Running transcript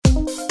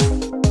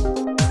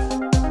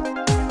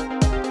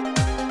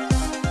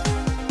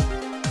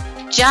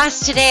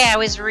Just today, I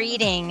was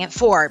reading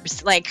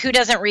Forbes. Like, who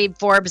doesn't read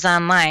Forbes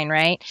online,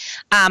 right?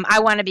 I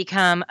want to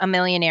become a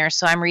millionaire,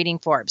 so I'm reading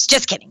Forbes.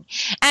 Just kidding.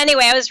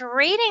 Anyway, I was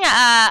reading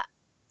a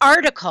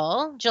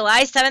article,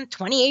 July 7th,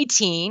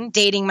 2018,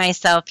 dating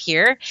myself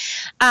here,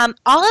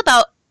 all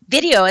about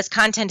video as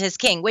content is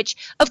king, which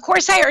of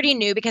course I already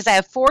knew because I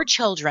have 4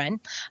 children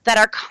that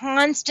are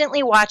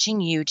constantly watching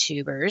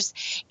YouTubers,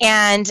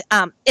 and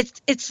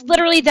it's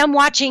literally them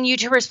watching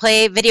YouTubers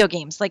play video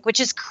games, like, which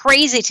is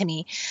crazy to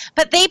me.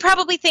 But they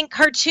probably think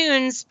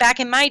cartoons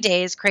back in my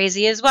day is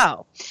crazy as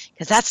well,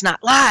 because that's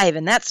not live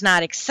and that's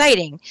not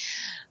exciting.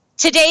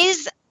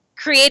 Today's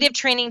creative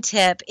training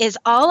tip is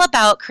all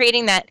about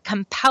creating that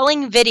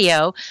compelling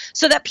video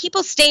so that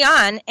people stay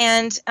on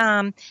and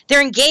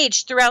they're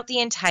engaged throughout the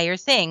entire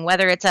thing,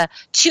 whether it's a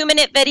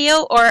 2-minute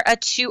video or a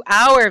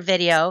 2-hour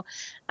video.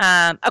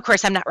 Of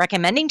course, I'm not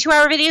recommending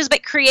 2-hour videos,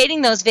 but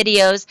creating those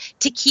videos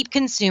to keep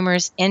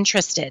consumers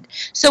interested.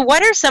 So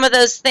what are some of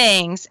those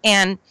things,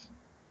 and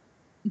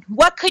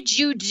what could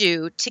you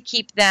do to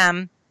keep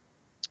them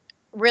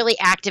really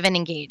active and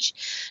engaged?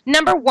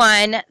 Number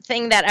one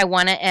thing that I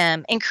want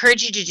to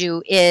encourage you to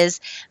do is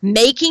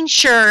making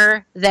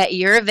sure that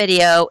your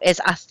video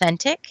is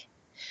authentic,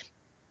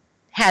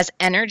 has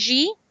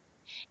energy,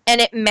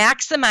 and it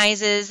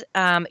maximizes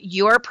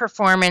your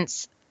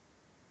performance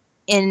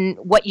in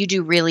what you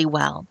do really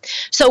well.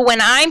 So when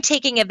I'm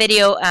taking a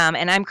video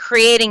and I'm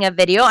creating a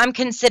video, I'm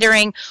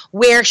considering,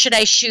 where should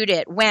I shoot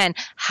it? When?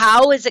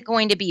 How is it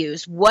going to be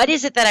used? What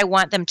is it that I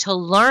want them to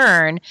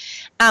learn?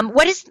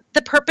 What is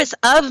the purpose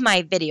of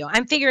my video?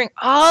 I'm figuring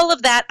all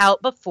of that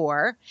out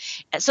before,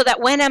 so that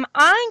when I'm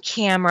on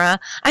camera,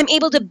 I'm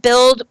able to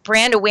build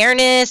brand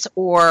awareness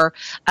or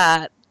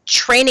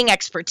training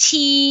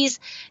expertise,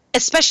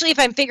 especially if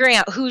I'm figuring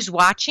out who's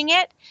watching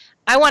it.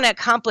 I want to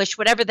accomplish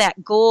whatever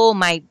that goal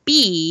might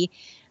be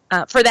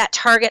for that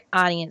target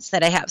audience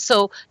that I have.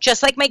 So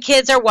just like my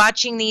kids are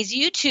watching these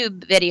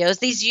YouTube videos,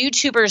 these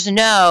YouTubers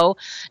know,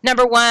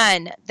 number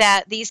one,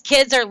 that these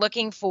kids are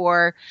looking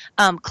for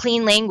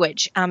clean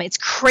language. It's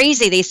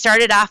crazy. They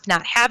started off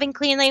not having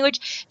clean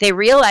language. They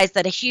realized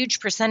that a huge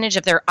percentage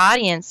of their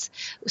audience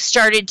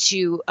started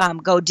to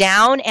go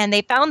down, and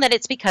they found that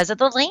it's because of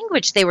the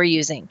language they were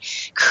using.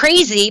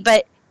 Crazy,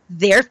 but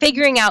they're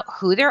figuring out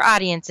who their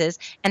audience is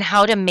and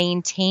how to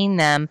maintain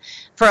them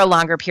for a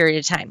longer period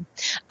of time.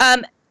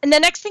 And the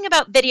next thing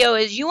about video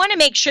is you want to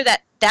make sure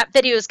that that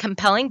video is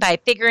compelling by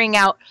figuring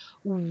out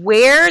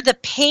where the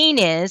pain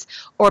is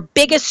or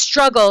biggest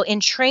struggle in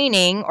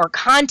training or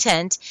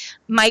content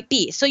might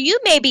be. So you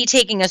may be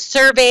taking a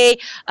survey,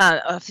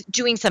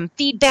 doing some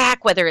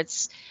feedback, whether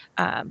it's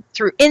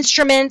through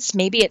instruments,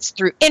 maybe it's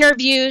through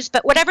interviews,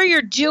 but whatever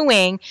you're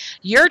doing,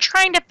 you're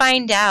trying to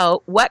find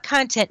out what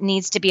content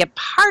needs to be a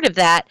part of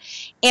that.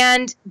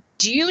 And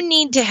do you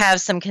need to have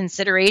some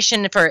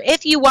consideration for,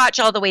 if you watch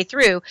all the way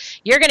through,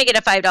 you're going to get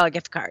a $5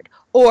 gift card.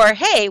 Or,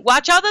 hey,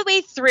 watch all the way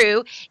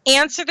through,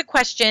 answer the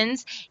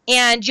questions,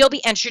 and you'll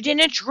be entered in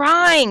a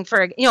drawing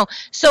for,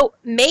 so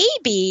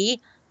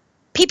maybe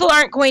people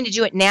aren't going to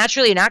do it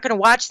naturally. You're not going to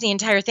watch the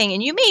entire thing,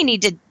 and you may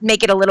need to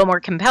make it a little more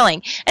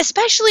compelling,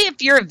 especially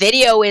if your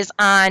video is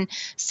on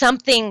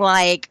something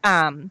like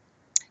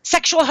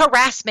sexual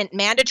harassment,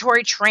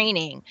 mandatory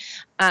training.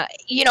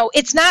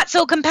 It's not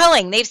so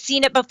compelling. They've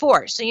seen it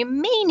before. So you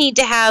may need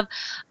to have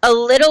a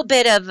little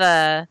bit of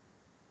a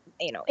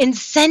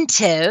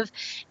incentive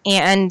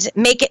and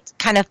make it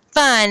kind of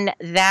fun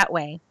that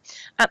way.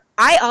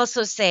 I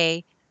also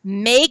say,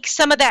 make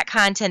some of that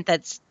content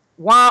that's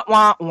wah,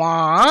 wah,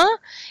 wah,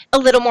 a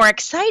little more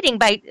exciting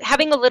by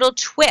having a little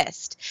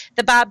twist.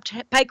 The Bob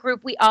Pike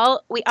Group, we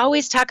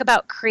always talk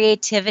about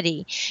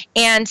creativity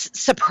and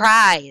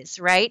surprise,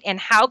 right? And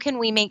how can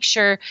we make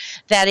sure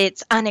that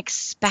it's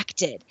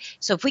unexpected?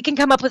 So if we can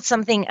come up with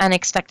something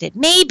unexpected,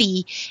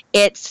 maybe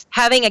it's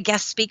having a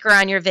guest speaker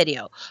on your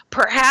video.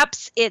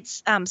 Perhaps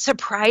it's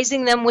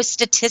surprising them with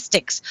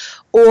statistics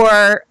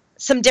or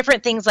some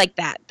different things like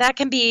that. That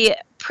can be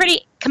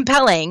pretty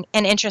compelling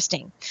and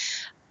interesting.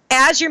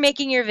 As you're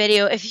making your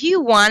video, if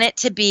you want it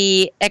to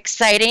be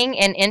exciting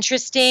and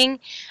interesting,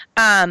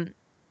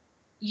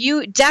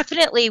 you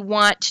definitely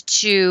want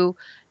to,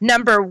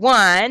 number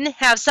one,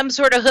 have some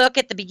sort of hook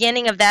at the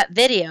beginning of that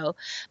video.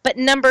 But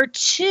number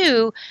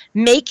two,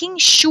 making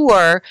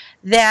sure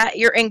that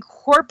you're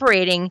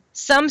incorporating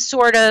some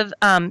sort of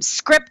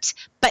script,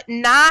 but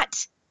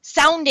not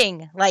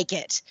sounding like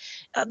it.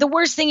 The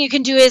worst thing you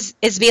can do is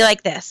be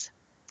like this.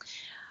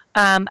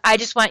 I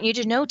just want you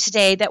to know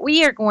today that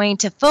we are going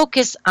to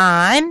focus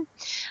on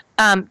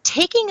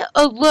taking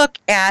a look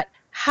at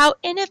how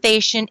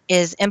innovation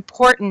is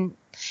important.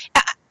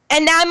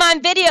 And I'm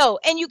on video,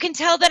 and you can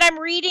tell that I'm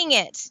reading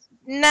it.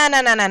 No.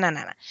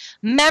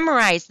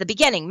 Memorize the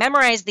beginning.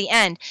 Memorize the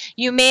end.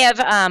 You may have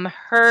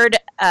heard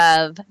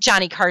of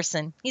Johnny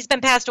Carson. He's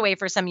been passed away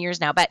for some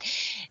years now, but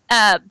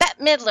Bette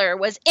Midler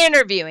was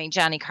interviewing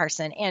Johnny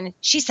Carson, and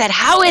she said,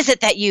 how is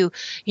it that you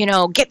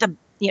get the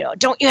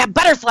don't you have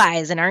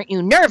butterflies and aren't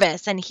you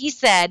nervous? And he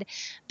said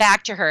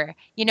back to her,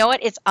 you know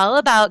what? It's all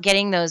about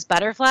getting those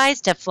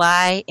butterflies to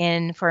fly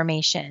in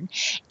formation.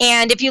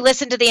 And if you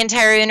listen to the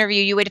entire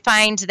interview, you would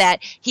find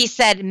that he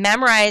said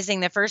memorizing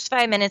the first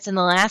 5 minutes and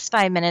the last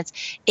 5 minutes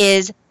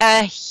is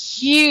a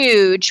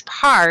huge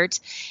part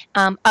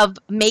of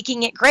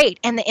making it great.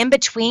 And the in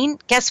between,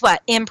 guess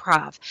what?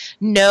 Improv.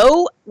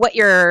 Know what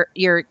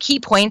your key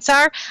points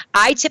are.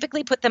 I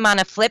typically put them on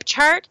a flip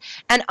chart,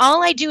 and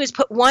all I do is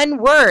put one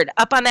word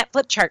up on that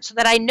flip chart so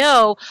that I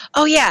know,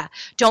 oh yeah,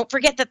 don't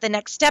forget that the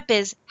next step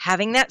is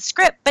having that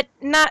script, but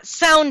not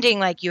sounding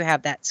like you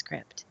have that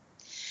script.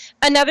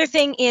 Another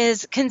thing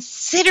is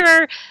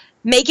consider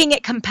making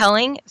it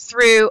compelling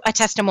through a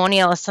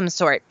testimonial of some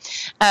sort.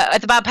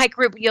 At the Bob Pike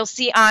Group, you'll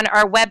see on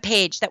our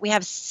webpage that we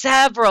have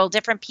several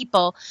different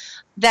people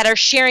that are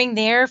sharing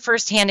their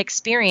firsthand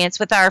experience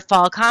with our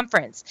fall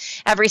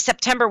conference. Every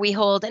September, we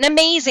hold an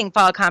amazing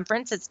fall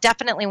conference. It's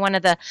definitely one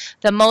of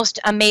the most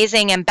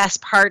amazing and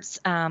best parts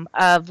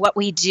of what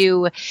we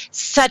do.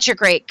 Such a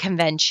great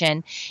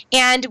convention.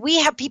 And we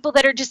have people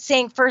that are just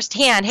saying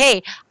firsthand,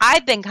 hey,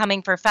 I've been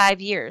coming for 5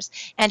 years,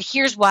 and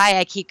here's why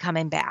I keep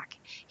coming back.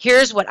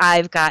 Here's what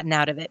I've gotten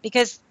out of it.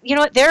 Because you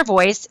know what? Their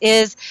voice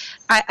is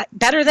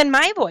better than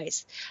my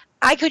voice.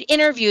 I could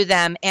interview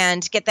them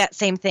and get that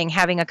same thing,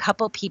 having a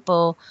couple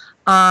people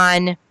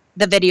on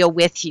the video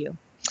with you.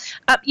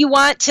 You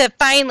want to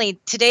finally,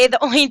 today,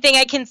 the only thing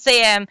I can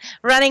say, I'm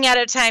running out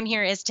of time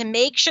here, is to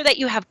make sure that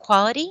you have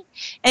quality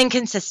and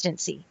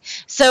consistency.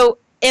 So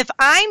if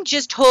I'm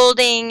just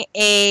holding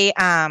a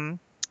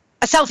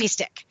selfie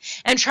stick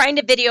and trying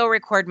to video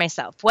record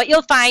myself, what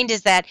you'll find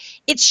is that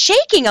it's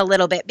shaking a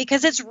little bit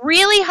because it's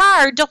really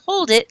hard to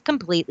hold it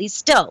completely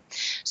still.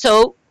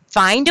 So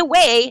find a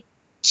way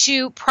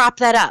to prop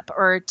that up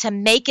or to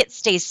make it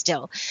stay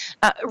still.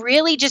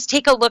 Really just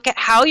take a look at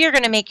how you're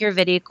going to make your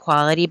video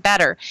quality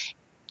better.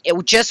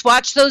 Just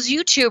watch those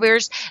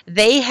YouTubers.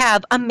 They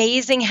have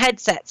amazing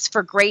headsets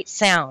for great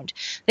sound.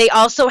 They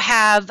also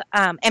have,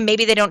 and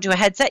maybe they don't do a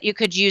headset, you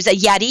could use a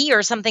Yeti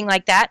or something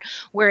like that,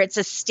 where it's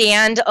a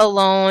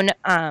standalone,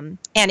 and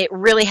it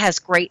really has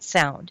great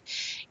sound.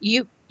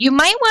 You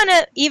might want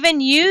to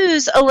even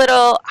use a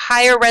little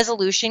higher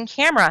resolution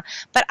camera,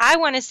 but I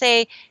want to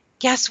say,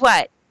 guess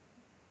what?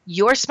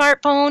 Your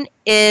smartphone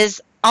is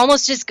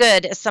almost as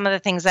good as some of the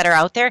things that are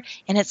out there,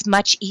 and it's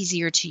much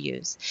easier to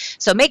use.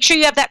 So make sure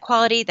you have that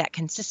quality, that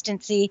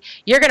consistency.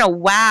 You're going to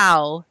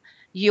wow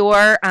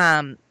your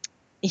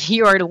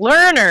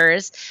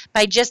learners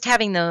by just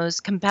having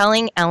those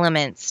compelling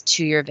elements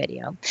to your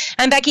video.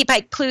 I'm Becky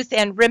Pike Pluth,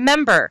 and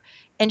remember,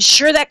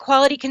 ensure that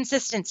quality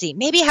consistency.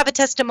 Maybe have a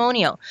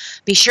testimonial.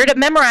 Be sure to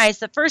memorize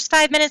the first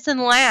 5 minutes and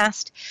the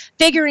last,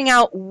 figuring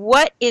out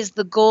what is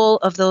the goal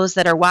of those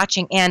that are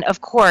watching. And of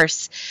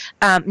course,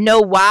 know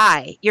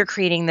why you're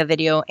creating the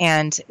video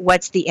and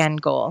what's the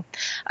end goal.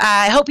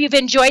 I hope you've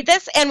enjoyed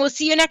this, and we'll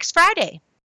see you next Friday.